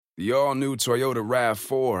The all-new Toyota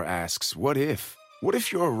RAV4 asks, what if? What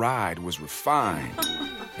if your ride was refined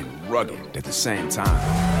and rugged at the same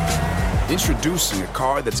time? Introducing a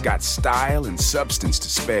car that's got style and substance to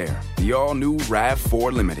spare. The all-new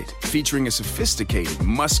RAV4 Limited, featuring a sophisticated,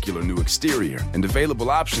 muscular new exterior and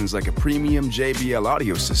available options like a premium JBL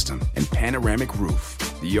audio system and panoramic roof.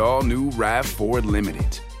 The all-new RAV4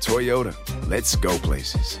 Limited. Toyota, let's go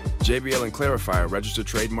places. JBL and Clarifier, registered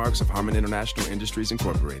trademarks of Harman International Industries,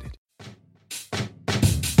 Incorporated.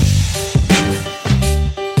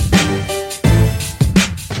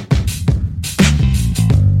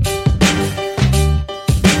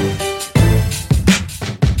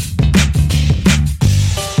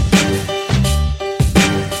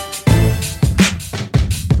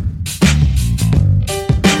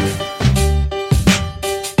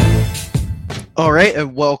 All right,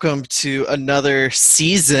 and welcome to another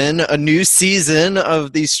season, a new season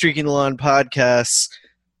of the Streaking the Lawn podcast.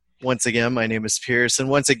 Once again, my name is Pierce, and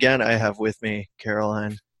once again, I have with me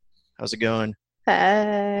Caroline. How's it going?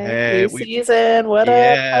 Hey, new season. What up?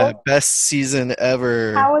 Yeah, best season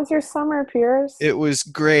ever. How was your summer, Pierce? It was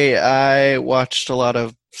great. I watched a lot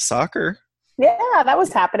of soccer. Yeah, that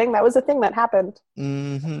was happening. That was a thing that happened.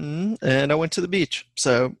 And I went to the beach.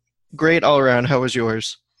 So great all around. How was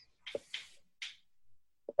yours?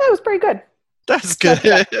 It was pretty good. That's good.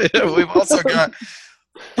 We've also got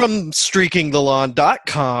from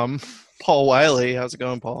streakingthelawn.com, Paul Wiley. How's it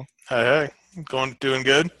going, Paul? Hey. Doing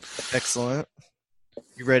good. Excellent.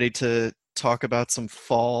 You ready to talk about some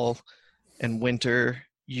fall and winter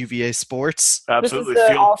UVA sports? Absolutely. This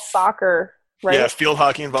is all soccer, right? Yeah, field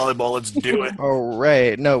hockey and volleyball. Let's do it. All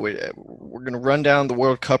right. No, we're going to run down the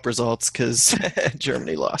World Cup results because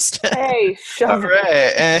Germany lost. Hey, shut All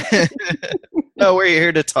right. No, we're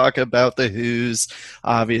here to talk about the Who's,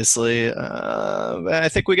 obviously. I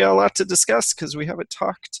think we got a lot to discuss because we haven't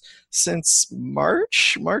talked since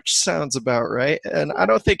March. March sounds about right. And I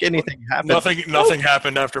don't think anything happened. Nothing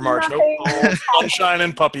happened after March. Nope. Sunshine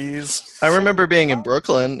and puppies. I remember being in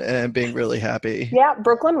Brooklyn and being really happy. Yeah,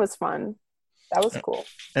 Brooklyn was fun. That was cool.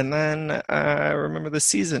 And then I remember the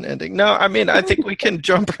season ending. No, I mean, I think we can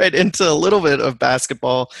jump right into a little bit of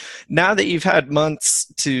basketball. Now that you've had months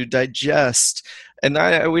to digest, and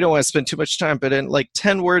we don't want to spend too much time, but in like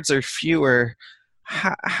 10 words or fewer,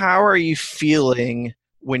 how are you feeling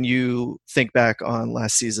when you think back on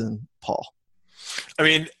last season, Paul? I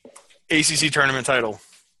mean, ACC tournament title.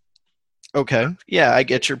 Okay. Yeah, I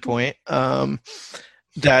get your point.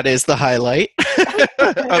 That is the highlight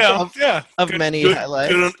of many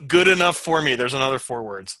highlights. Good enough for me. There's another 4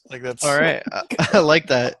 words. Like that's all right. I like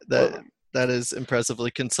that. That is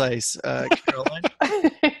impressively concise. Caroline?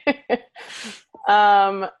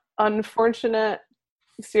 Unfortunate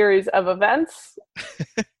series of events,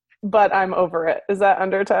 but I'm over it. Is that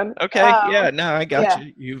under 10? Okay. I got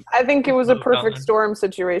you. I think it was a perfect storm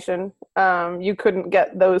situation. You couldn't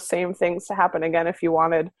get those same things to happen again if you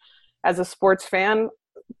wanted. As a sports fan,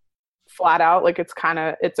 flat out, like it's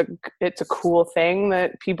a cool thing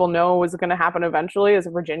that people know was going to happen eventually. As a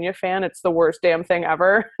Virginia fan, it's the worst damn thing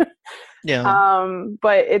ever. Yeah.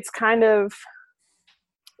 But it's kind of,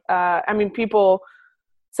 I mean, people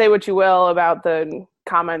say what you will about the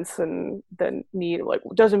comments and the need, like,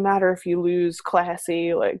 it doesn't matter if you lose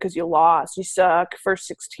classy, like, because you lost, you suck, first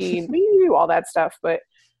 16, all that stuff. But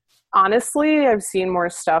honestly, I've seen more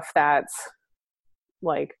stuff that's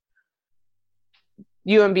like,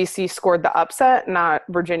 UMBC scored the upset, not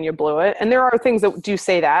Virginia blew it. And there are things that do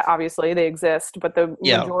say that, obviously, they exist, but the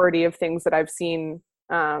majority of things that I've seen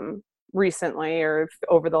recently or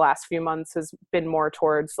over the last few months has been more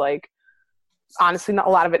towards, like, honestly, not a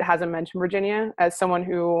lot of it hasn't mentioned Virginia. As someone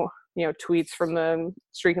who, tweets from the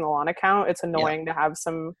Streaking the Lawn account, it's annoying to have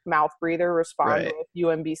some mouth breather respond with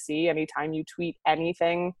UMBC anytime you tweet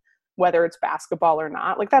anything, whether it's basketball or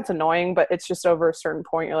not. Like, that's annoying, but it's just over a certain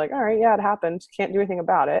point. You're like, all right, yeah, it happened. Can't do anything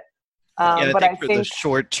about it. But I think the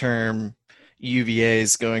short term, UVA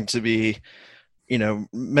is going to be,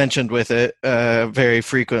 mentioned with it very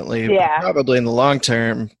frequently. Yeah. Probably in the long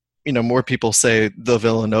term, more people say the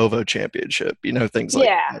Villanova championship, things like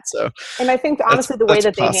that. So, and I think honestly, the way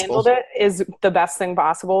that they handled it is the best thing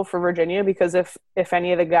possible for Virginia, because if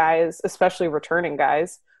any of the guys, especially returning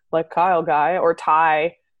guys like Kyle Guy or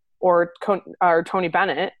Ty or Tony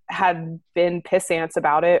Bennett, had been pissants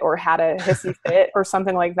about it or had a hissy fit or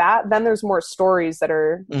something like that, then there's more stories that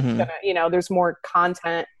are gonna, there's more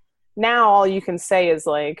content. Now all you can say is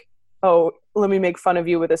like, oh, let me make fun of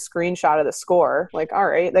you with a screenshot of the score. Like, all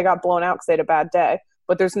right, they got blown out because they had a bad day.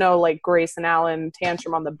 But there's no like Grayson Allen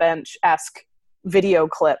tantrum on the bench-esque video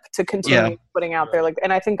clip to continue putting out there. Like,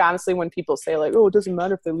 and I think honestly, when people say like, "Oh, it doesn't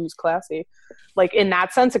matter if they lose classy," like in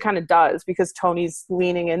that sense, it kind of does, because Tony's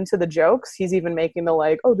leaning into the jokes. He's even making the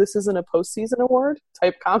like, "Oh, this isn't a postseason award"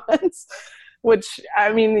 type comments, which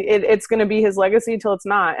I mean, it's going to be his legacy till it's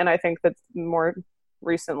not. And I think that more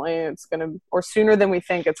recently, it's going to, or sooner than we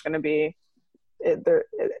think, it's going to be.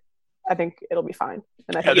 I think it'll be fine.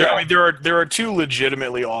 And I think there are two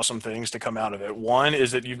legitimately awesome things to come out of it. One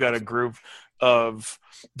is that you've got a group of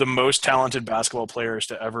the most talented basketball players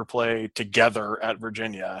to ever play together at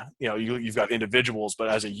Virginia. You know, you've got individuals, but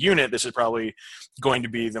as a unit, this is probably going to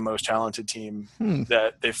be the most talented team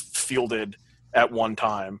that they've fielded at one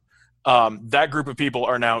time. That group of people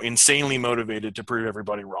are now insanely motivated to prove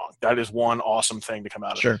everybody wrong. That is one awesome thing to come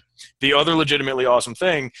out of it. The other legitimately awesome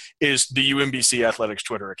thing is the UMBC Athletics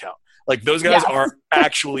Twitter account. Like, those guys are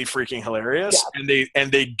actually freaking hilarious,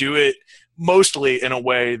 and they do it mostly in a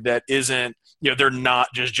way that isn't, you know, they're not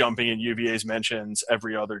just jumping in UVA's mentions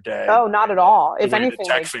every other day. Oh, not at all. If anything,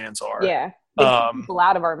 Tech fans are. Yeah. They keep people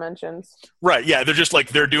out of our mentions. Right. Yeah. They're just like,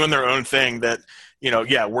 they're doing their own thing that, you know,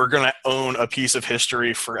 we're going to own a piece of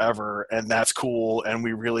history forever, and that's cool. And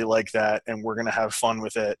we really like that. And we're going to have fun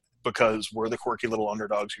with it because we're the quirky little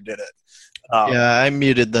underdogs who did it. I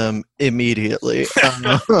muted them immediately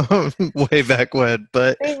way back when,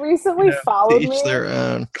 but they recently followed me. Each their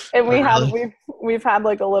own. And we've had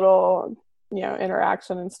like a little, you know,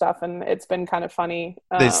 interaction and stuff, and it's been kind of funny.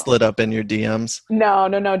 They slid up in your DMs? No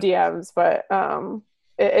DMs, but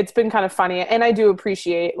it's been kind of funny. And I do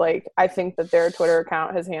appreciate, like, I think that their Twitter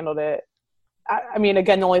account has handled it. I mean,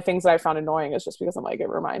 again, the only things that I found annoying is just because I'm like, it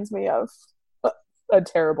reminds me of a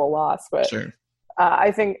terrible loss. But sure.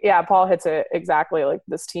 I think, Paul hits it exactly. Like,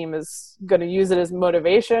 this team is going to use it as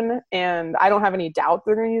motivation, and I don't have any doubt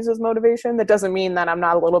they're going to use it as motivation. That doesn't mean that I'm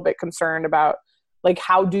not a little bit concerned about, like,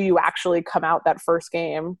 how do you actually come out that first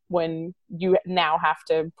game when you now have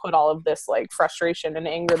to put all of this, like, frustration and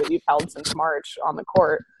anger that you've held since March on the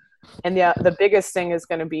court. And the biggest thing is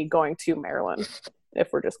going to be going to Maryland, if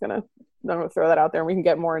we're just going to throw that out there, and we can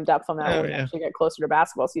get more in depth on that when we actually get closer to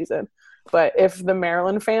basketball season. But if the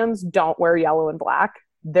Maryland fans don't wear yellow and black,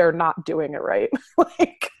 they're not doing it right.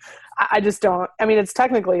 Like, I just don't. I mean, it's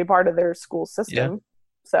technically a part of their school system. Yeah.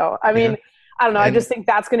 So, I mean, I don't know. I just think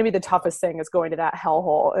that's going to be the toughest thing, is going to that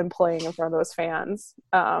hellhole and playing in front of those fans,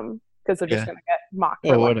 because they're just going to get mocked.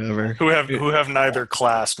 Or whatever. Who have neither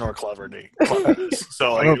class nor cleverness.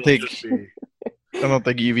 So I don't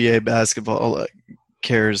think UVA basketball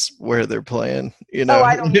cares where they're playing. You know. Oh,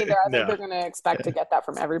 I don't either. I think they're going to expect to get that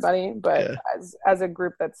from everybody. But as a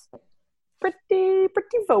group that's pretty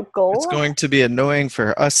vocal, it's going to be annoying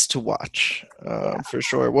for us to watch, for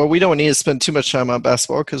sure. Well, we don't need to spend too much time on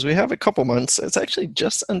basketball because we have a couple months. It's actually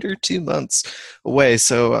just under 2 months away,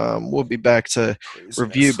 so we'll be back to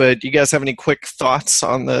review. But do you guys have any quick thoughts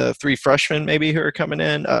on the 3 freshmen maybe who are coming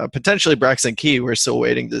in? Potentially Braxton Key. We're still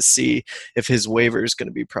waiting to see if his waiver is going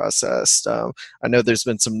to be processed. I know there's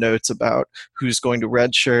been some notes about who's going to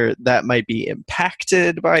redshirt. That might be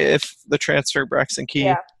impacted by if the transfer Braxton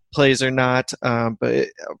Key plays or not, but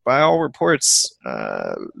by all reports,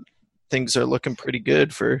 things are looking pretty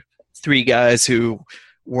good for 3 guys who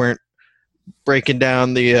weren't breaking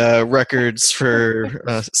down the records for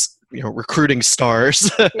recruiting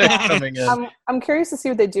stars coming in. I'm curious to see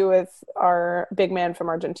what they do with our big man from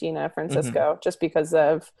Argentina, Francisco, just because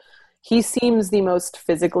of he seems the most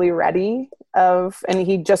physically ready and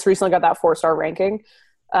he just recently got that 4-star ranking.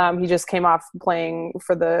 He just came off playing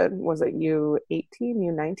for the, was it U18,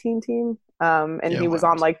 U19 team? And he was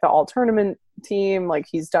on like the all tournament team. Like,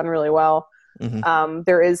 he's done really well. Mm-hmm.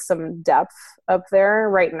 There is some depth up there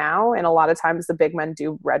right now. And a lot of times the big men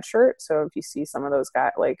do redshirt. So if you see some of those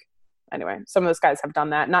guys, some of those guys have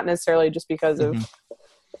done that, not necessarily just because of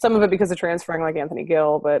some of it because of transferring, like Anthony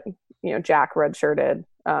Gill, but Jack redshirted,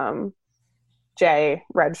 Jay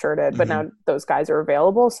redshirted, but now those guys are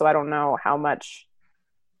available. So I don't know how much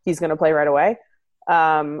he's going to play right away.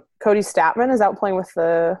 Cody Statman is out playing with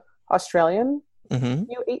the Australian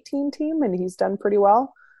U18 team, and he's done pretty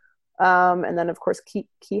well. And then, of course,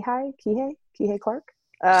 Kihei Clark.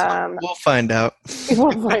 We'll find out.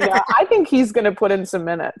 We'll find out. I think he's going to put in some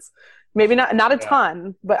minutes. Maybe not a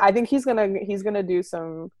ton, but I think he's gonna do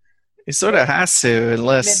some. He sort of has to,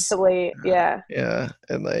 unless mid to late, yeah.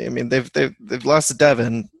 And they've lost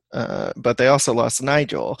Devin, but they also lost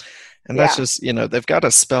Nigel. And that's just, they've got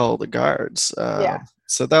to spell the guards.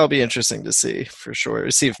 So that'll be interesting to see, for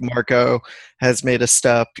sure. See if Marco has made a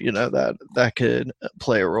step, that could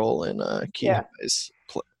play a role in Kihei's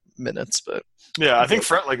minutes. But I think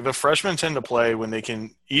the freshmen tend to play when they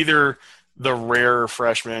can either the rare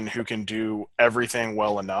freshman who can do everything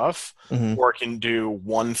well enough, or can do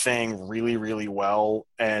one thing really, really well,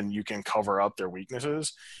 and you can cover up their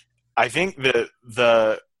weaknesses. I think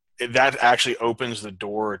that actually opens the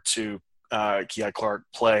door to Kihei Clark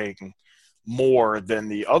playing more than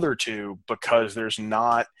the other two, because there's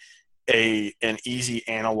not an easy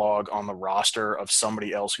analog on the roster of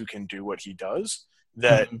somebody else who can do what he does.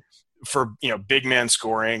 That for big man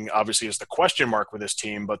scoring obviously is the question mark with this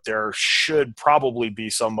team, but there should probably be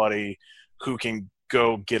somebody who can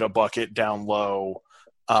go get a bucket down low.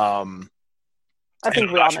 I think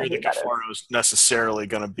I'm not sure that Cafaro's necessarily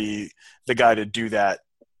going to be the guy to do that,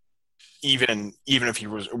 even if he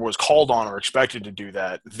was called on or expected to do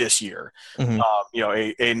that this year.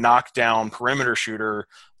 A knockdown perimeter shooter,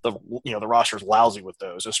 the roster's lousy with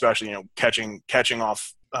those, especially catching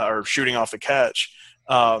off or shooting off the catch.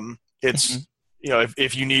 It's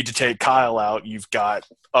if you need to take Kyle out, you've got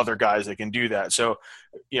other guys that can do that. So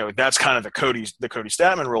that's kind of the Cody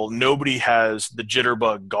Statman role. Nobody has the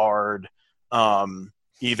jitterbug guard,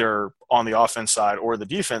 either on the offense side or the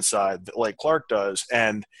defense side, like Clark does.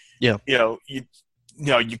 And you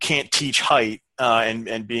can't teach height,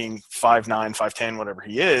 and being 5'9", 5'10", whatever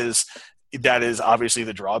he is, that is obviously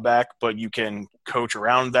the drawback, but you can coach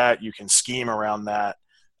around that. You can scheme around that,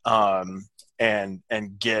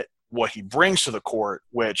 and get what he brings to the court,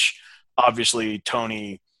 which obviously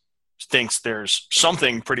Tony thinks there's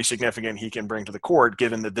something pretty significant he can bring to the court,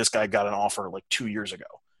 given that this guy got an offer like 2 years ago.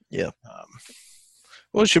 Yeah.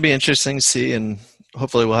 Well, it should be interesting to see, and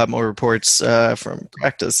hopefully we'll have more reports from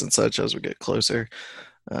practice and such as we get closer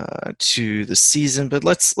to the season. But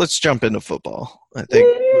let's jump into football. I think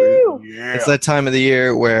it's that time of the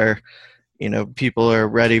year where people are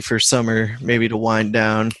ready for summer, maybe to wind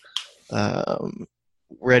down,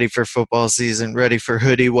 ready for football season, ready for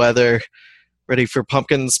hoodie weather, ready for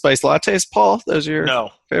pumpkin spice lattes. Paul, those are your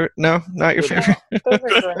favorite? No, not your favorite.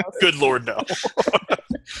 Good Lord, no.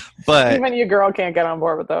 But even you girl can't get on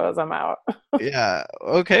board with those. I'm out. Yeah.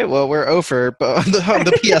 Okay. Well, we're over on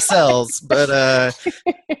the PSLs, but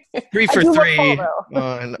 3 for 3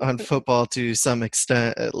 on football to some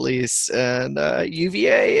extent, at least. And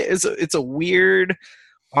UVA it's a weird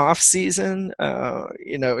off season.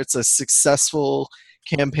 It's a successful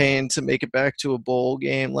campaign to make it back to a bowl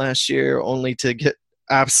game last year, only to get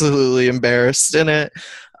absolutely embarrassed in it.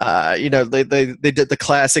 They did the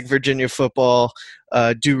classic Virginia football,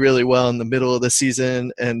 do really well in the middle of the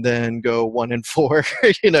season and then go 1-4,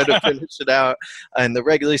 to finish it out in the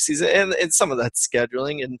regular season. And some of that's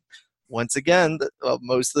scheduling. And once again,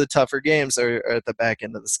 most of the tougher games are at the back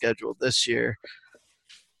end of the schedule this year.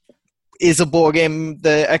 Is a bowl game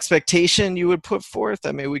the expectation you would put forth?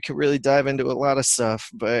 I mean, we could really dive into a lot of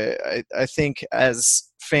stuff, but I think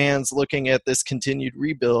as fans looking at this continued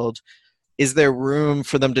rebuild, is there room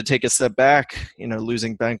for them to take a step back,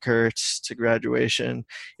 losing Benkert to graduation?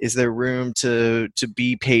 Is there room to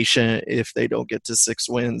be patient if they don't get to 6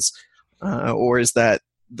 wins? Or is that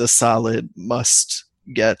the solid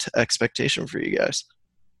must-get expectation for you guys?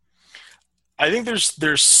 I think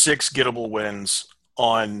there's 6 gettable wins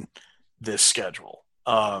on this schedule.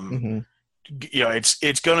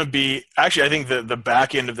 It's going to be – actually, I think the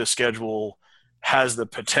back end of the schedule has the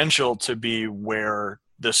potential to be where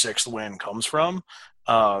the 6th win comes from.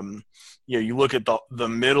 You look at the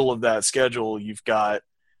middle of that schedule, you've got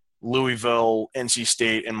Louisville, NC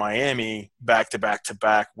State, and Miami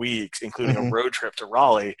back-to-back-to-back weeks, including a road trip to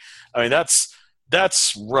Raleigh. I mean, that's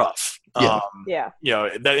rough. That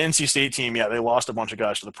NC State team, they lost a bunch of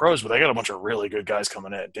guys to the pros, but they got a bunch of really good guys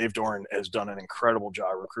coming in. Dave Doran has done an incredible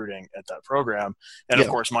job recruiting at that program. And, of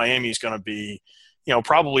course, Miami's going to be,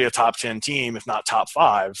 probably a top 10 team, if not top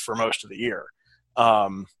 5 for most of the year.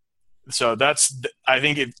 So I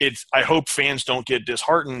think I hope fans don't get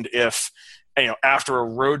disheartened if, after a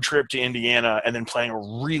road trip to Indiana and then playing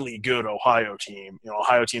a really good Ohio team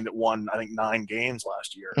that won, I think, 9 games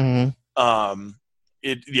last year.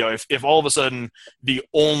 If all of a sudden the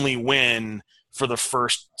only win for the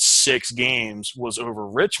first 6 games was over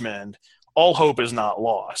Richmond, all hope is not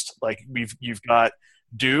lost. Like you've got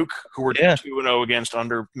Duke, who were 2-0 against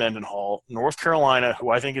under Mendenhall, North Carolina, who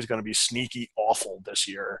I think is going to be sneaky awful this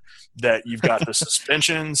year, that you've got the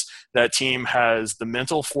suspensions. That team has the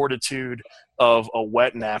mental fortitude of a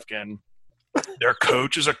wet napkin. Their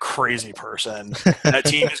coach is a crazy person. That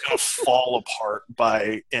team is going to fall apart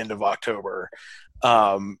by end of October,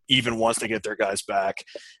 even once they get their guys back.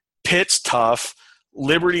 Pitt's tough.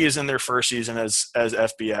 Liberty is in their first season as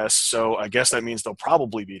FBS, so I guess that means they'll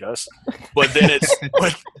probably beat us. But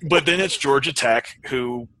then it's Georgia Tech,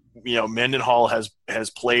 who Mendenhall has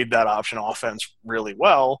played that option offense really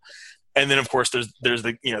well, and then of course there's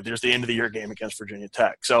the end of the year game against Virginia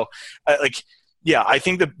Tech. So I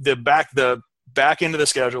think the back end of the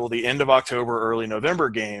schedule, the end of October, early November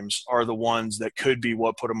games are the ones that could be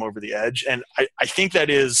what put them over the edge, and I think that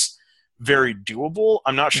is very doable.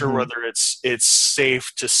 I'm not sure whether it's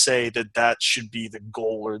safe to say that should be the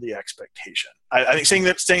goal or the expectation. I think saying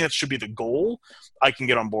that should be the goal, I can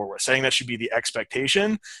get on board with. Saying that should be the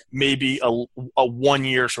expectation, maybe a 1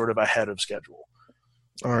 year sort of ahead of schedule.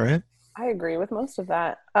 All right. I agree with most of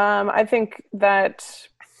that. I think that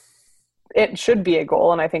it should be a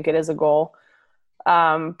goal, and I think it is a goal.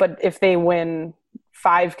 But if they win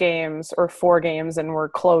 5 games or 4 games and we're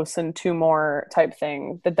close in 2 more type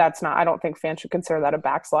thing, that's not, I don't think fans should consider that a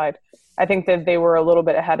backslide. I think that they were a little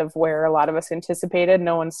bit ahead of where a lot of us anticipated.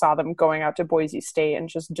 No one saw them going out to Boise State and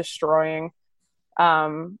just destroying.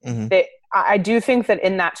 I do think that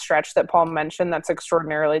in that stretch that Paul mentioned, that's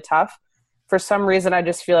extraordinarily tough. For some reason, I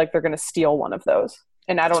just feel like they're going to steal one of those.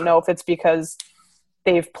 And I don't know if it's because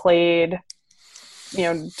they've played,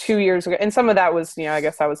 2 years ago. And some of that was, I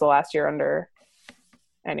guess that was the last year under.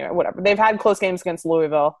 Anyway, whatever. They've had close games against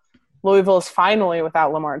Louisville. Louisville is finally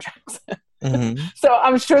without Lamar Jackson. So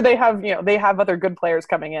I'm sure they have other good players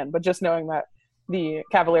coming in, but just knowing that the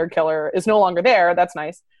Cavalier killer is no longer there, that's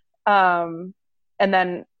nice. And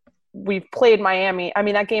then we've played Miami. I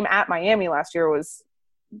mean, that game at Miami last year was,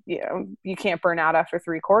 you can't burn out after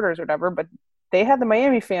 3 quarters or whatever, but they had the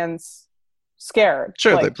Miami fans scared.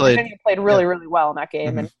 Sure, they played really, really well in that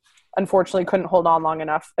game. And unfortunately couldn't hold on long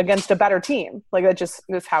enough against a better team. Like that just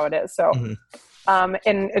is how it is. So,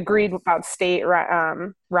 and agreed about State,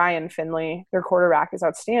 Ryan Finley, their quarterback is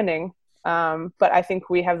outstanding. But I think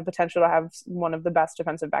we have the potential to have one of the best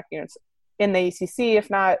defensive back units in the ACC, if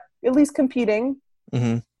not at least competing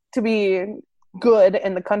to be good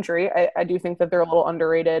in the country. I do think that they're a little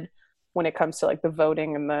underrated when it comes to like the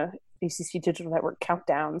voting and the ACC Digital Network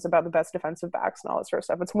countdowns about the best defensive backs and all this sort of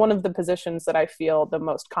stuff. It's one of the positions that I feel the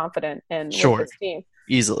most confident in with this team.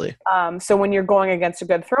 Easily. So when you're going against a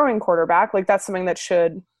good throwing quarterback, like that's something that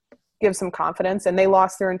should give some confidence. And they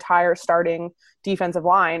lost their entire starting defensive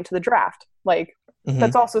line to the draft. Like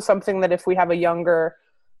that's also something that if we have a younger,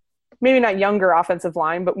 maybe not younger offensive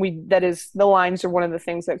line, but the lines are one of the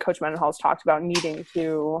things that Coach Mendenhall's talked about needing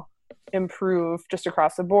to improve just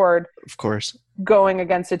across the board. Of course. Going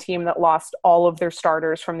against a team that lost all of their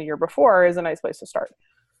starters from the year before is a nice place to start.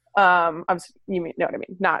 You know what I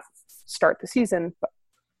mean? Not start the season, but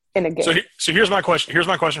in a game. So here's my question. Here's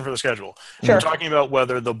my question for the schedule. Sure. We're talking about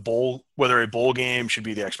whether a bowl game should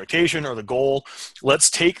be the expectation or the goal.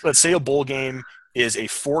 Let's say a bowl game is a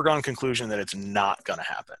foregone conclusion that it's not going to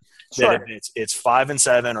happen. Sure. That if it's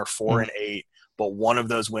 5-7 or 4-8, but one of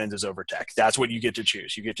those wins is over Tech. That's what you get to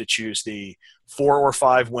choose. You get to choose the 4 or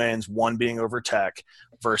 5 wins, one being over Tech,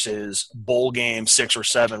 versus bowl game 6 or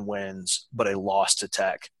 7 wins, but a loss to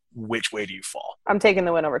Tech. Which way do you fall? I'm taking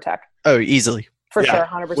the win over Tech. Oh, easily. For sure,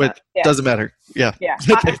 100%. Doesn't matter. Yeah. Yeah.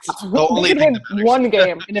 Only win one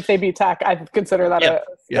game, and if they beat Tech, I consider that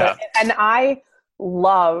And I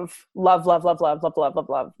love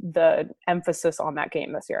the emphasis on that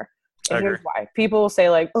game this year. And here's why. People say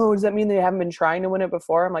like, oh, does that mean they haven't been trying to win it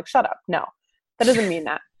before? I'm like, shut up. No, that doesn't mean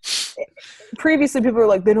that. Previously, people were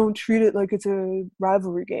like, they don't treat it like it's a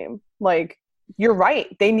rivalry game. Like, you're right.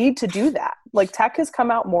 They need to do that. Like, Tech has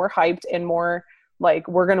come out more hyped and more like,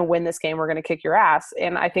 we're going to win this game. We're going to kick your ass.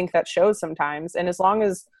 And I think that shows sometimes. And as long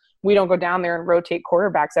as we don't go down there and rotate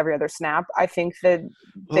quarterbacks every other snap, I think that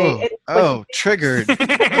triggered.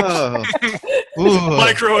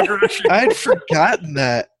 Microaggression. I'd forgotten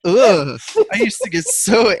that. Ugh. I used to get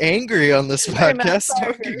so angry on this podcast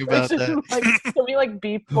talking about that. Can we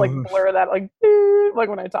beep, blur that, like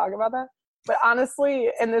when I talk about that? But honestly,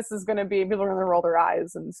 and this is going to be, people are going to roll their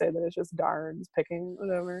eyes and say that it's just Darns picking,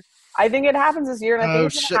 whatever. I think it happens this year, and I think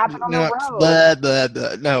it's going to happen on the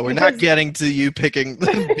road. No, we're not getting to you beating the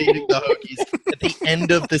Hokies at the end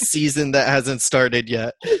of the season that hasn't started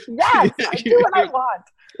yet. Yes, I do what I want.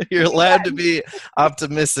 You're allowed to be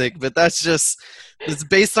optimistic, but it's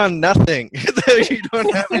based on nothing. You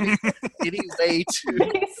don't have any way to.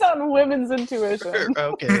 Based on women's intuition.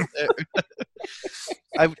 Okay.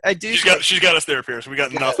 I do. She's got us there, Pierce. We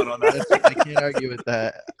got nothing on that. I can't argue with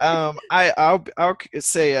that. I'll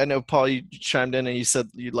say, I know, Paul, you chimed in and you said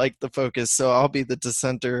you like the focus, so I'll be the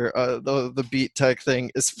dissenter. The beat Tech thing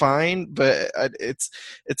is fine, but it's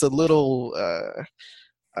a little.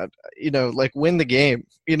 Win the game,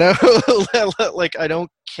 like I don't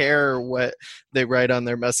care what they write on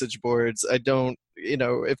their message boards. I don't,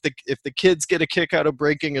 if the kids get a kick out of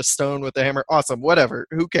breaking a stone with a hammer, awesome, whatever,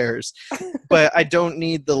 who cares? But I don't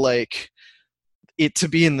need the it to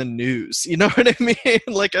be in the news. You know what I mean?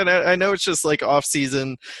 Like, I know it's just like off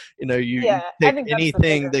season. You know, you pick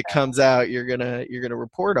anything that comes out, you're gonna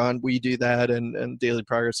report on. We do that, and Daily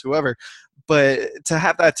Progress, whoever. But to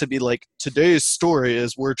have that to be like, today's story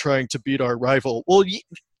is we're trying to beat our rival. Well,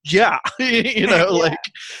 yeah, you know, like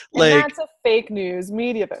that's a fake news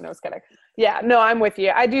media. But no, I was kidding. Yeah, no, I'm with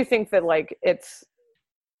you. I do think that like it's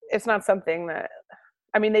not something that.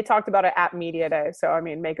 I mean, they talked about it at Media Day, so I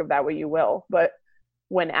mean, make of that what you will. But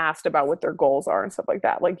when asked about what their goals are and stuff like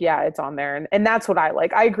that, like, yeah, it's on there. And that's what I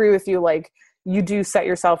like. I agree with you. Like, you do set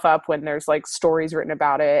yourself up when there's like stories written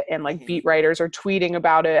about it, and like beat writers are tweeting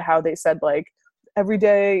about it, how they said like every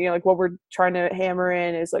day, you know, like what we're trying to hammer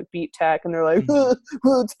in is like beat tech. And they're like, well,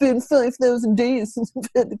 it's been 5,000 days since we've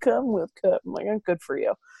had the Commonwealth Cup. I'm like, oh, good for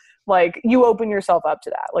you. Like, you open yourself up to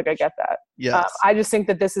that. Like, I get that. Yes. I just think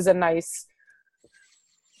that this is a nice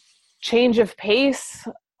change of pace,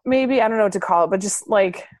 maybe. I don't know what to call it, but just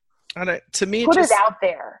like, to me, put it out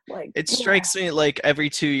there. Like, it strikes me like every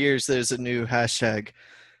 2 years there's a new hashtag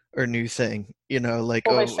or new thing, you know, like,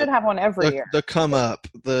 well, they should have one every year. The come up,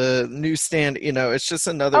 the new stand, you know, it's just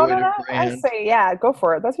another way to brand. I say, yeah, go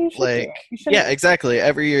for it. That's what you should like, do. Yeah, exactly.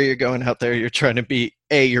 Every year you're going out there, you're trying to beat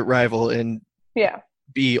your rival, and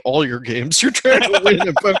B, all your games you're trying to win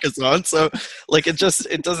and focus on. So like, it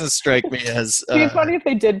doesn't strike me as it'd be funny if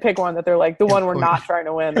they did pick one that they're like, the one we're not trying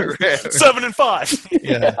to win. 7-5.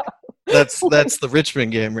 Yeah. That's the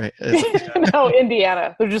Richmond game, right? No,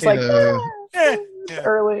 Indiana. They're just like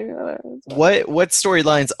early. What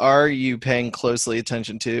storylines are you paying closely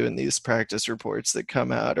attention to in these practice reports that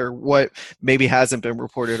come out, or what maybe hasn't been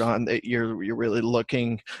reported on that you're really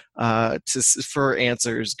looking for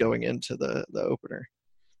answers going into the opener?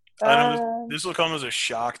 I know this will come as a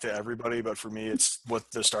shock to everybody, but for me, it's what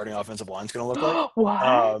the starting offensive line is going to look like. What?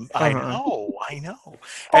 I know.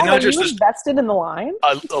 And not just invested in the line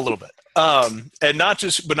a little bit, and not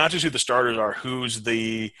just who the starters are. Who's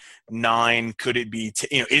the 9? Could it be?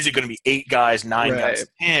 Is it going to be 8 guys, 9 guys,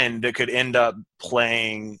 10 that could end up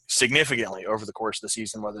playing significantly over the course of the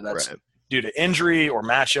season? Whether that's due to injury or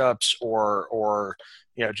matchups or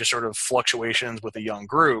just sort of fluctuations with a young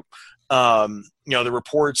group. The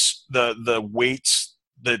reports, the weights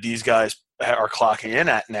that these guys are clocking in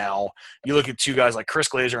at now, you look at 2 guys like Chris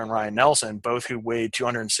Glazer and Ryan Nelson, both who weighed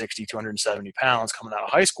 260, 270 pounds coming out of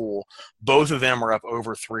high school. Both of them are up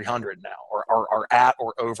over 300 now, or are at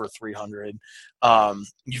or over 300.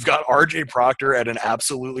 You've got RJ Proctor at an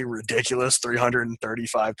absolutely ridiculous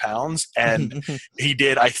 335 pounds, and he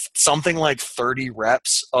did something like 30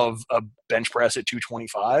 reps of a bench press at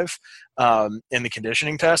 225 in the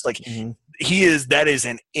conditioning test. Like, that is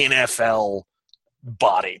an NFL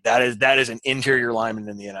body. That is an interior lineman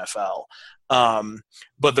in the NFL.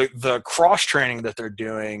 But the cross training that they're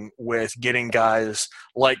doing with getting guys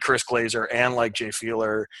like Chris Glazer and like Jay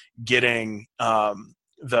Feeler getting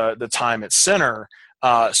the time at center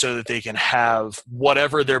so that they can have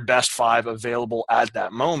whatever their best 5 available at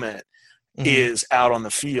that moment is out on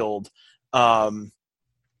the field.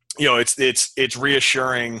 It's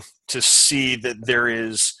reassuring to see that there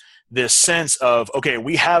is this sense of, okay,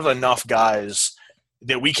 we have enough guys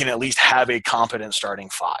that we can at least have a competent starting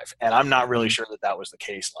 5. And I'm not really sure that was the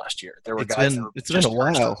case last year. There were it's been a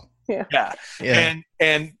while. Yeah.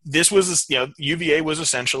 And this was, UVA was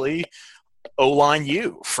essentially O-line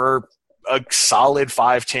U for a solid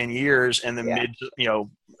 5-10 years in the mid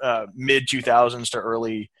 2000s to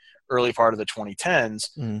early part of the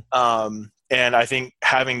 2010s. And I think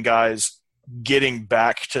having guys getting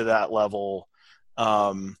back to that level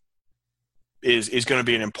is going to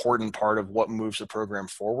be an important part of what moves the program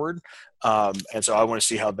forward. And so I want to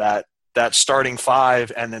see how that starting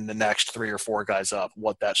 5 and then the next 3 or 4 guys up,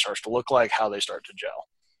 what that starts to look like, how they start to gel.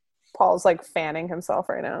 Paul's like fanning himself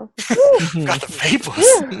right now. Got the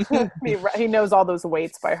vapors. He knows all those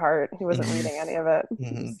weights by heart. He wasn't reading any of it.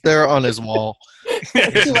 They're on his wall. He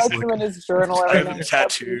writes them in his journal. I have them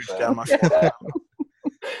tattooed down my forehead.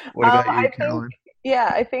 What about you, Colin?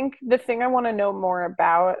 I think the thing I want to know more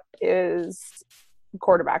about is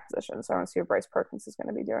quarterback position. So I want to see what Bryce Perkins is going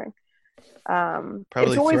to be doing.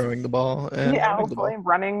 Probably throwing the ball. And hopefully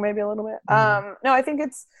running maybe a little bit. No, I think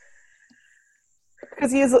it's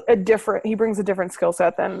because he brings a different skill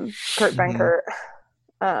set than Kurt Benkert.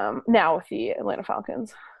 Now with the Atlanta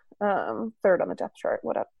Falcons, 3rd on the depth chart.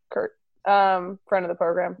 What up, Kurt? Friend of the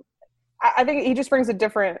program. I think he just brings a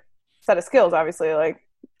different set of skills. Obviously, like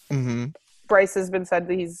Bryce has been said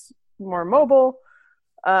that he's more mobile.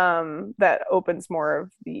 That opens more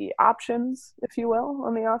of the options, if you will,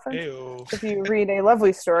 on the offense. Ew. If you read a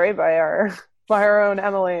lovely story by our own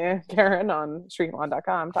Emily Karen on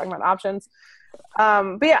streetlawn.com talking about options.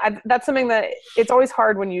 But yeah, that's something that it's always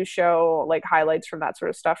hard when you show like highlights from that sort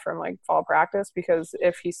of stuff from like fall practice, because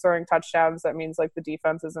if he's throwing touchdowns, that means like the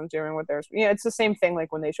defense isn't doing what they're, it's the same thing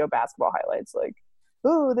like when they show basketball highlights, like,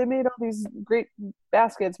 oh, they made all these great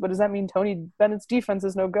baskets, but does that mean Tony Bennett's defense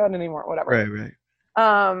is no good anymore? Whatever. Right.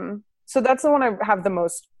 So that's the one I have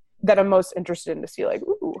that I'm most interested in to see, like,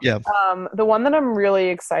 ooh. Yeah. The one that I'm really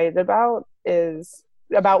excited about is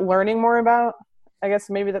about learning more about. I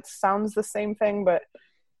guess maybe that sounds the same thing, but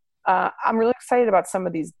I'm really excited about some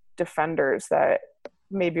of these defenders that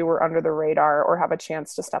maybe were under the radar or have a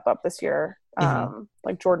chance to step up this year,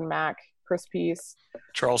 like Jordan Mack, Chris Peace,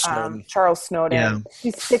 Charles Snowden. Yeah.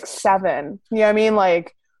 He's 6'7". You know what I mean?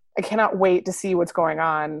 Like, I cannot wait to see what's going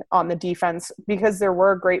on the defense, because there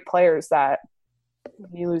were great players that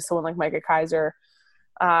you lose someone like Micah Kaiser,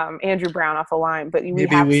 Andrew Brown off the line, but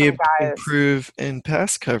maybe we improve in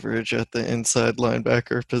pass coverage at the inside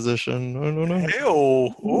linebacker position. I don't know.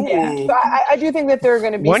 Yeah. So I do think that there are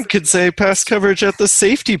going to be. One could say pass coverage at the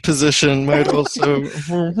safety position might also.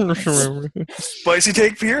 Spicy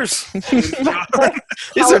take Pierce.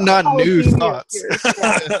 These are not new thoughts.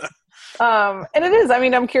 Yeah. And it is. I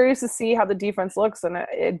mean, I'm curious to see how the defense looks, and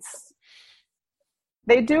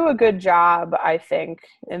they do a good job, I think,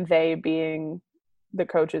 and they being the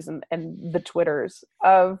coaches and the Twitters,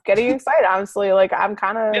 of getting excited. Honestly, like I'm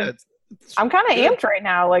kind of amped right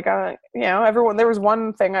now. Like, everyone. There was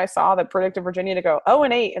one thing I saw that predicted Virginia to go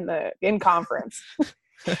 0-8 in conference.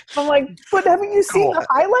 I'm like, but haven't you seen the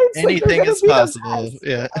highlights? Anything is possible.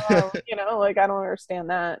 Yeah. Like I don't understand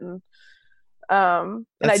that, and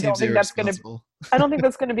I don't think that's going to. I don't think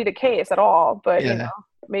that's going to be the case at all. But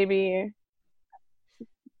maybe.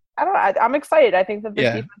 I don't know. I'm excited. I think that the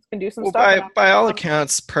defense can do some stuff. By all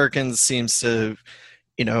accounts, Perkins seems to,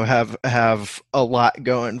 have a lot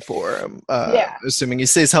going for him. Assuming he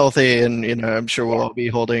stays healthy, and I'm sure we'll all be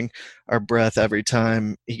holding our breath every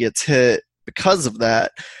time he gets hit because of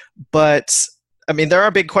that. But I mean, there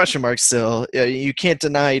are big question marks still. You can't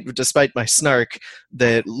deny, despite my snark,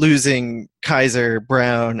 that losing Kaiser,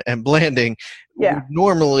 Brown, and Blanding would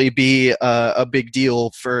normally be a big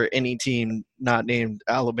deal for any team not named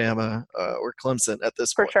Alabama or Clemson at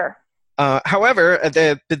this point. For sure. However,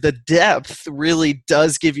 the depth really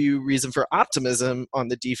does give you reason for optimism on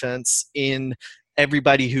the defense in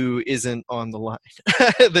everybody who isn't on the line.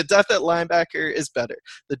 The depth at linebacker is better.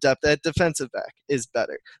 The depth at defensive back is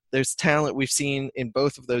better. There's talent we've seen in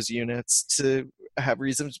both of those units to have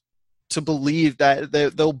reasons to believe that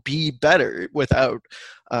they'll be better without,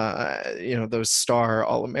 those star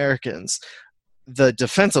All-Americans. The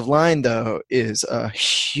defensive line, though, is a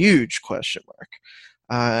huge question mark.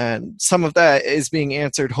 And some of that is being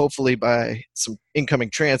answered, hopefully, by some incoming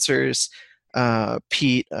transfers.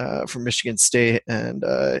 Pete from Michigan State, and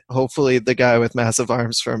hopefully the guy with massive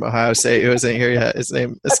arms from Ohio State who isn't here yet. His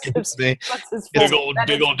name escapes me. Big old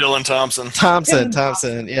Dylan Thompson.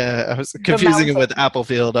 Thompson. Yeah, I was confusing him with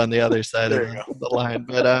Applefield on the other side of the line.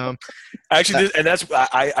 But actually, and that's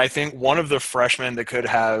I think one of the freshmen that could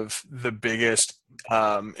have the biggest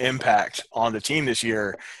impact on the team this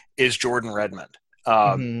year is Jordan Redmond.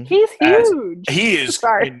 He's huge. He is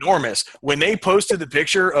enormous. When they posted the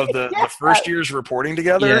picture of the first years reporting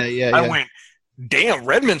together, I went, "Damn,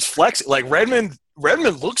 Redmond's flexing." Like Redmond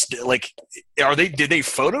looks like. Did they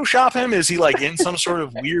Photoshop him? Is he like in some sort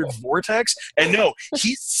of weird vortex? And no,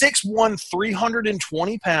 he's 6'1",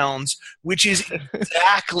 320 pounds, which is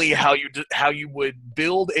exactly how you would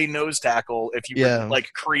build a nose tackle if you were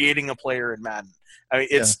like creating a player in Madden. I mean,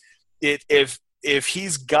 if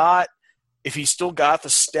he's still got the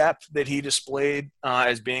step that he displayed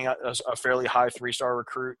as being a fairly high 3-star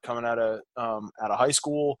recruit coming out of high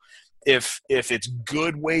school, if it's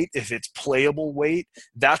good weight, if it's playable weight,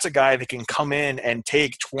 that's a guy that can come in and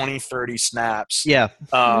take 20, 30 snaps. Yeah.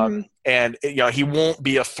 And he won't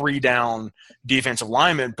be a 3-down defensive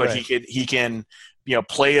lineman, but he can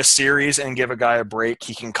play a series and give a guy a break.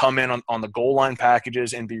 He can come in on the goal line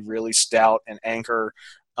packages and be really stout and anchor.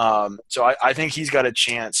 So I think he's got a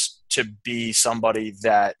chance to be somebody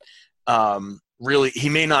that really, he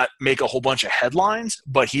may not make a whole bunch of headlines,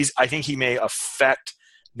 but I think he may affect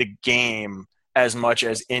the game as much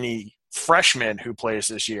as any freshman who plays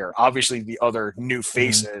this year. Obviously, the other new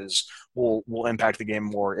faces will impact the game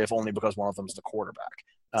more, if only because one of them is the quarterback.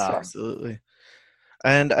 Absolutely.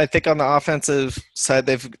 And I think on the offensive side,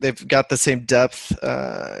 they've got the same depth,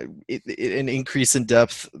 an increase in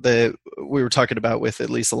depth that we were talking about with at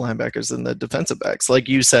least the linebackers and the defensive backs. Like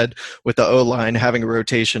you said, with the O-line, having a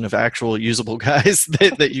rotation of actual usable guys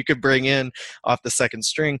that you could bring in off the second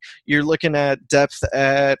string. You're looking at depth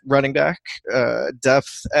at running back,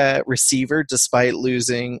 depth at receiver, despite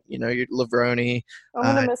losing, your Levrone,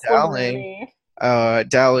 I'm going to miss Dowling.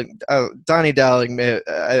 Donnie Dowling,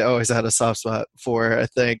 I always had a soft spot for, I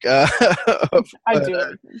think. I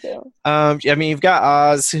do. You've got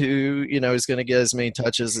Oz, who, is going to get as many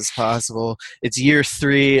touches as possible. It's year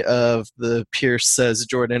 3 of the Pierce says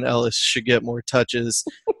Jordan Ellis should get more touches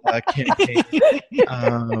campaign.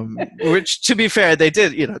 Which, to be fair, they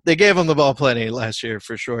did, they gave him the ball plenty last year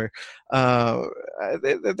for sure.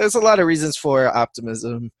 There's a lot of reasons for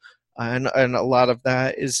optimism, and a lot of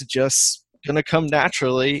that is just going to come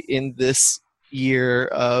naturally in this year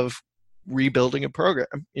of rebuilding a program,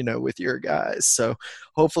 with your guys. So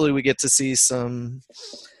hopefully we get to see some,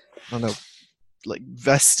 I don't know, like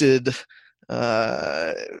vested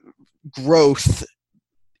growth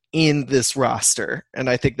in this roster. And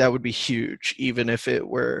I think that would be huge, even if it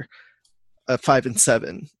were a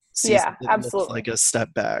 5-7 season. Yeah, absolutely. Like a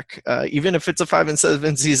step back. Even if it's a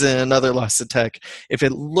 5-7 season, another loss to Tech, if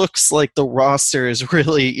it looks like the roster is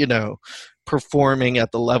really, performing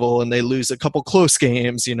at the level and they lose a couple close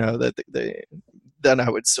games, then I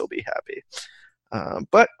would still be happy.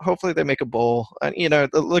 But hopefully they make a bowl. And,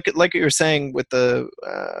 look at, like you were saying, with the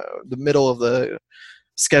middle of the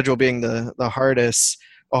schedule being the hardest.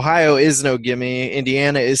 Ohio is no gimme.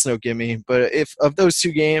 Indiana is no gimme. But if of those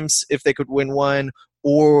 2 games, if they could win one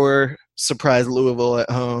or surprise Louisville at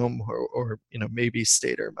home, or maybe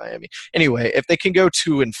State or Miami. Anyway, if they can go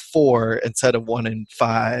 2-4 instead of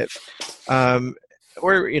 1-5,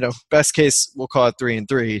 or best case we'll call it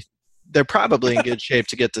 3-3, they're probably in good shape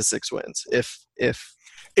to get to 6 wins. If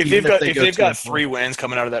they've got 3 wins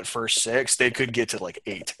coming out of that first 6, they could get to like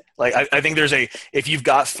 8. Like I think if you've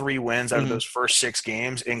got 3 wins out of those first 6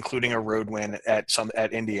 games, including a road win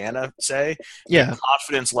at Indiana, say, the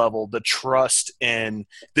confidence level, the trust in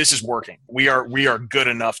this is working. We are good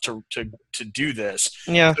enough to do this.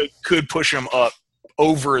 Yeah, could push them up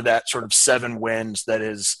over that sort of 7 wins that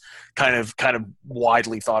is kind of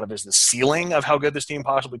widely thought of as the ceiling of how good this team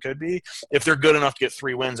possibly could be. If they're good enough to get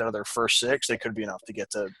 3 wins out of their first 6, they could be enough to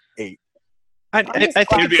get to 8. I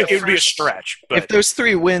think it would be a stretch. But if those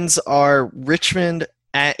 3 wins are Richmond,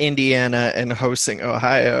 at Indiana, and hosting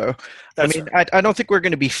Ohio, I don't think we're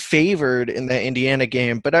going to be favored in the Indiana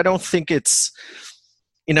game, but I don't think it's –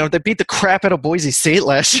 they beat the crap out of Boise State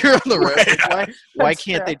last year on the road. Why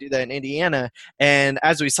can't they do that in Indiana? And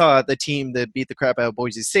as we saw, the team that beat the crap out of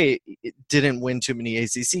Boise State didn't win too many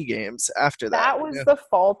ACC games after that. That was the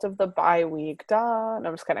fault of the bye week. No, I'm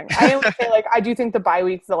just kidding. I would say, I do think the bye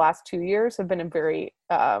weeks the last 2 years have been in very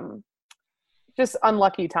just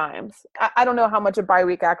unlucky times. I don't know how much a bye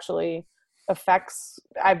week actually affects.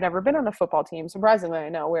 I've never been on a football team. Surprisingly, I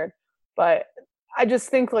know, weird. But I just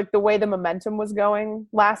think the way the momentum was going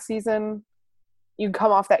last season, you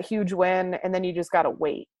come off that huge win and then you just got to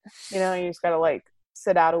wait. You just got to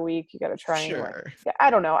sit out a week. You got to try. Sure. I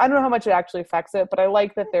don't know how much it actually affects it, but I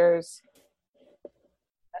like that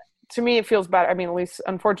to me, it feels better. I mean, at least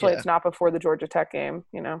unfortunately it's not before the Georgia Tech game,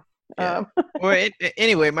 Yeah.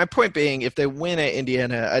 Anyway, my point being, if they win at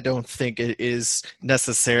Indiana, I don't think it is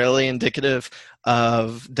necessarily indicative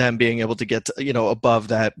of them being able to get to, above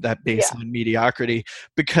that baseline mediocrity.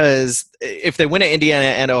 Because if they win at Indiana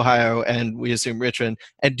and Ohio, and we assume Richmond,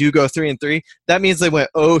 and do go 3-3, that means they went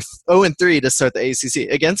 0-3 to start the ACC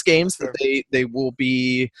against games that they will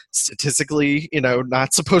be statistically,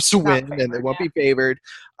 not supposed to win, and they won't be favored.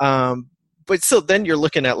 But still, then you're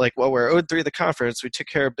looking at we're 0-3 the conference. We took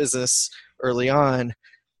care of business early on.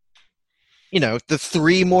 The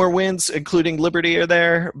 3 more wins, including Liberty, are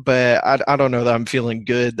there. But I don't know that I'm feeling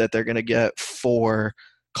good that they're going to get 4.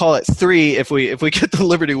 Call it 3 if we get the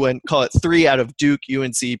Liberty win. Call it 3 out of Duke,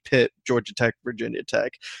 UNC, Pitt, Georgia Tech, Virginia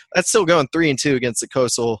Tech. That's still going 3-2 against the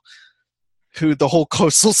Coastal, who the whole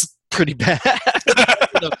Coastal's pretty bad.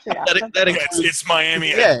 It's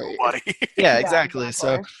Miami. And nobody. Yeah, exactly.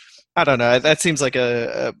 So. I don't know. That seems like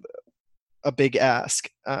a big ask.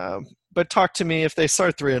 But talk to me if they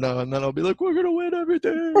start 3-0, and then I'll be like, we're going to win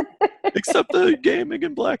everything except the game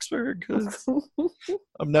against Blacksburg, because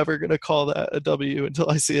I'm never going to call that a W until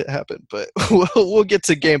I see it happen. But we'll get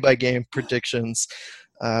to game-by-game predictions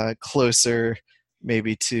closer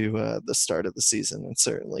maybe to the start of the season, and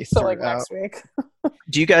certainly throughout. Next week.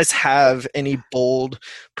 Do you guys have any bold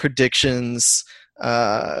predictions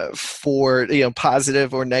for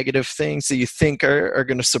positive or negative things that you think are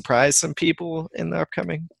going to surprise some people in the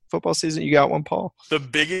upcoming football season? You got one, Paul? The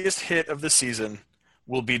biggest hit of the season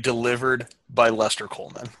will be delivered by Lester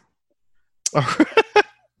Coleman,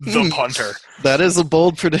 the punter. That is a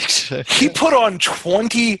bold prediction. He put on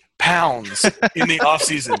 20 pounds in the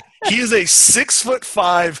offseason. He is a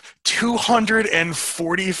 6'5",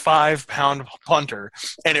 245-pound punter.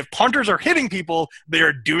 And if punters are hitting people, they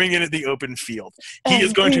are doing it at the open field. He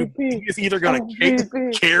is either going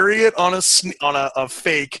to carry it on a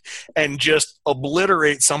fake and just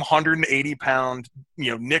obliterate some 180-pound,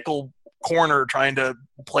 nickel corner trying to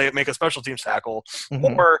make a special teams tackle,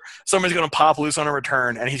 or somebody's going to pop loose on a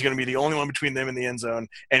return and he's going to be the only one between them and the end zone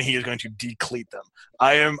and he is going to decleat them.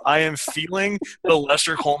 I am feeling the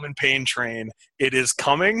Lester Coleman pain train. It is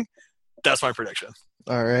coming. That's my prediction.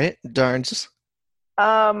 All right. Darns.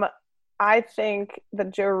 I think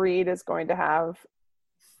that Joe Reed is going to have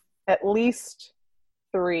at least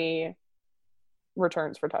 3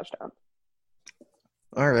 returns for touchdown.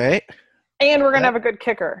 All right. And we're going to have a good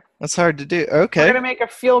kicker. That's hard to do. Okay. We're going to make a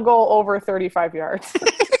field goal over 35 yards.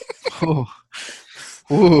 Ooh.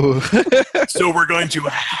 Ooh. So we're going to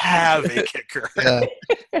have a kicker. Yeah.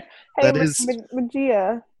 Hey, that is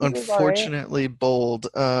Magia. Unfortunately bold.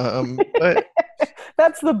 But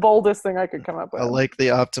that's the boldest thing I could come up with. I like the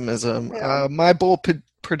optimism. Yeah. My bold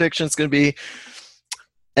prediction is going to be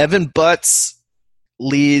Evan Butts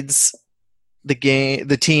leads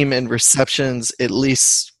the team in receptions at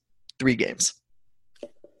least 3 games.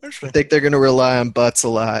 I think they're going to rely on Butts a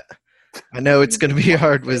lot. I know it's going to be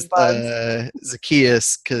hard with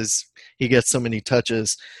Zacchaeus because he gets so many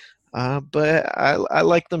touches. But I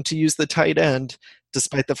like them to use the tight end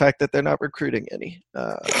despite the fact that they're not recruiting any.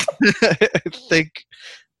 I think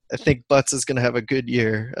Butts is going to have a good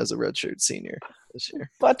year as a redshirt senior this year.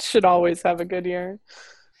 Butts should always have a good year.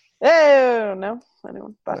 Oh, no.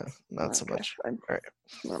 Anyone? No, not so much. Fine. All right.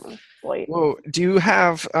 Late. Whoa, do you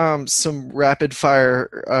have some rapid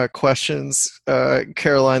fire questions,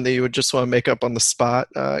 Caroline, that you would just want to make up on the spot?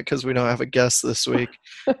 Because we don't have a guest this week.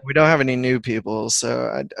 We don't have any new people,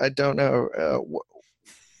 so I don't know.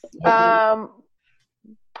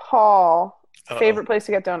 Paul, favorite place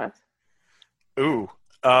to get donuts? Ooh,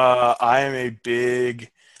 I am a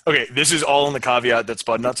big. Okay, this is all in the caveat that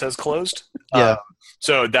Spud Nuts has closed. Yeah.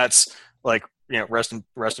 So that's like rest in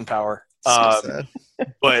power. So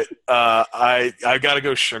But I got to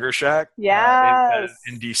go Sugar Shack. Yes.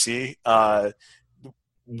 In DC.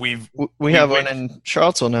 We have one in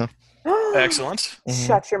Charlottesville now. Excellent.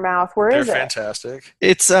 Shut your mouth. Where is They're it? fantastic.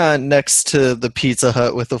 It's next to the Pizza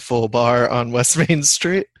Hut with a full bar on West Main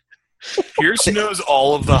Street. Pierce knows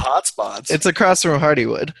all of the hot spots. It's across from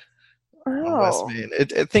Hardywood. Oh. West Main.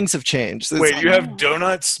 Things have changed. Wait, you have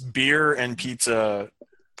donuts, beer, and pizza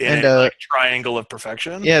in a triangle of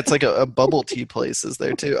perfection? Yeah, it's like a bubble tea place is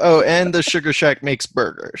there too. Oh, and the Sugar Shack makes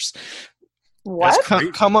burgers. What?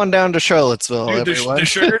 Come on down to Charlottesville, Dude, everyone. The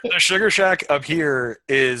Sugar Shack up here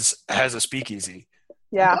has a speakeasy.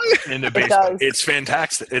 Yeah. In the basement. It's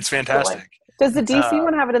fantastic. Does the DC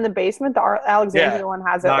one have it in the basement? The Alexandria one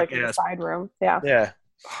has it in the side room. Yeah. Yeah.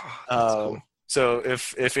 Cool. So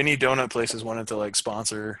if any donut places wanted to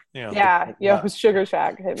sponsor, Sugar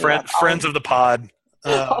Shack. Friends of the pod.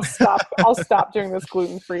 I'll stop doing this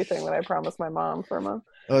gluten-free thing that I promised my mom for a month.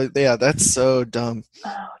 Oh yeah, that's so dumb.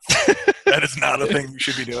 That is not a thing you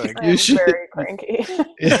should be doing. I'm very cranky.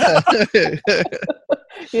 Yeah.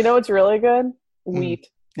 You know what's really good? Wheat.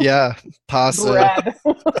 Yeah, pasta,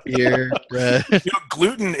 beer, bread.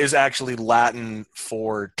 Gluten is actually Latin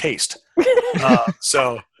for taste.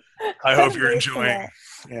 So I hope you're enjoying.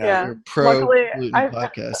 Yeah. Luckily,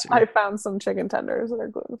 podcast I found some chicken tenders that are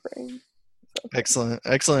gluten-free.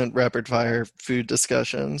 Excellent rapid fire food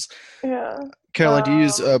discussions. Yeah. Caroline, do you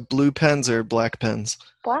use blue pens or black pens?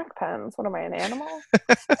 Black pens. What am I, an animal?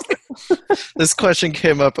 This question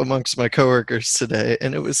came up amongst my coworkers today,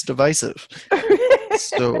 and it was divisive.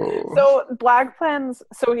 So black pens.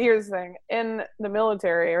 So here's the thing: in the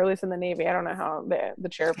military, or at least in the Navy, I don't know how the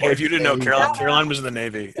chair. Hey, if you didn't know, Caroline was in the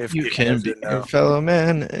Navy. If you can be a fellow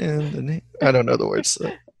man in the Navy. I don't know the words.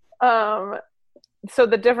 So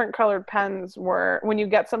the different colored pens were, when you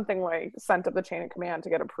get something sent up the chain of command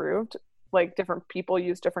to get approved, different people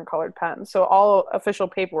use different colored pens. So all official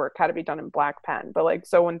paperwork had to be done in black pen. But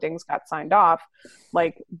so when things got signed off,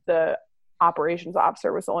 the operations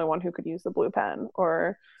officer was the only one who could use the blue pen.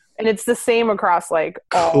 And it's the same across all.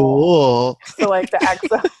 Cool. So the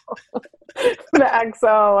XO, the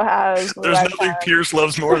XO has. There's nothing Pierce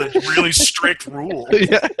loves more than really strict rules.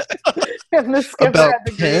 Yeah. And the skipper about had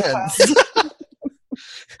the pens.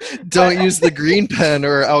 Don't use the green pen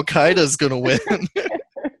or Al Qaeda's going to win.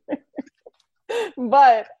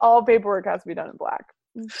 But all paperwork has to be done in black.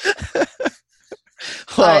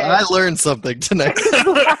 Well, I learned something tonight.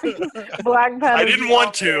 Black pen. I didn't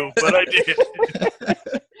want to, but I did.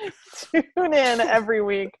 Tune in every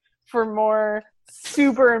week for more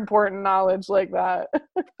super important knowledge like that.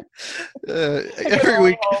 Every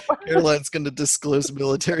week, Caroline's going to disclose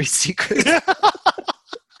military secrets.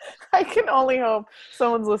 I can only hope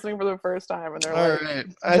someone's listening for the first time and they're all like, right.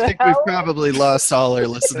 I think we've probably lost all our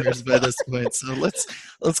listeners by this point. So let's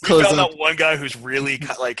close. We found that one guy who's really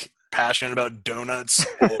like passionate about donuts,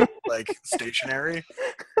 and, like stationery.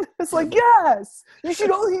 It's like, yes, you should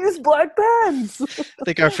all use black pens. I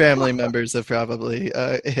think our family members have probably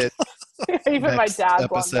hit. Even my dad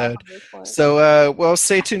episode. So, well,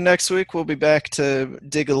 stay tuned next week. We'll be back to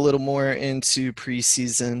dig a little more into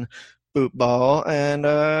preseason football and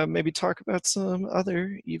maybe talk about some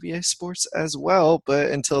other UVA sports as well.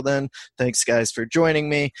 But until then, thanks guys for joining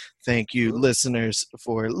me. Thank you listeners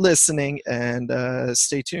for listening, and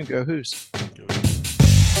stay tuned. Go Hoos.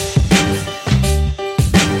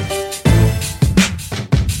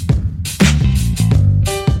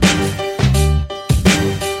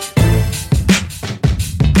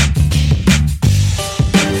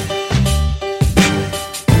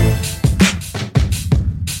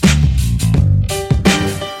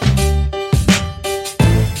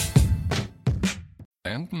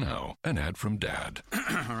 Now, an ad from Dad.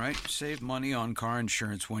 All right, save money on car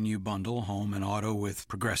insurance when you bundle home and auto with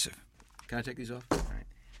Progressive. Can I take these off? All right.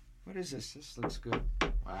 What is this? This looks good.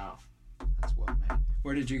 Wow, that's well made.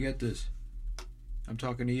 Where did you get this? I'm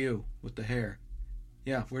talking to you with the hair.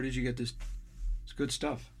 Yeah, where did you get this? It's good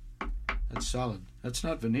stuff. That's solid. That's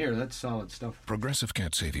not veneer, that's solid stuff. Progressive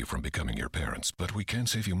can't save you from becoming your parents, but we can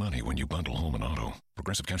save you money when you bundle home and auto.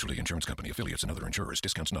 Progressive Casualty Insurance Company, affiliates, and other insurers.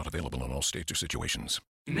 Discounts not available in all states or situations.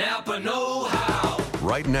 Napa know-how.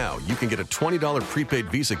 Right now, you can get a $20 prepaid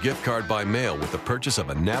Visa gift card by mail with the purchase of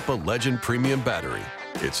a Napa Legend Premium Battery.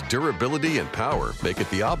 Its durability and power make it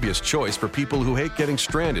the obvious choice for people who hate getting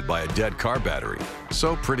stranded by a dead car battery.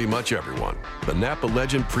 So pretty much everyone. The Napa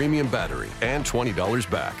Legend Premium Battery and $20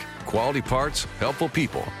 back. Quality parts, helpful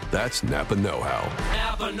people. That's Napa know-how.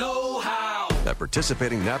 Napa know-how. At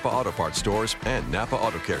participating Napa Auto Parts stores and Napa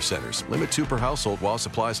Auto Care Centers. Limit 2 per household while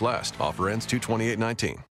supplies last. Offer ends 2/28/19.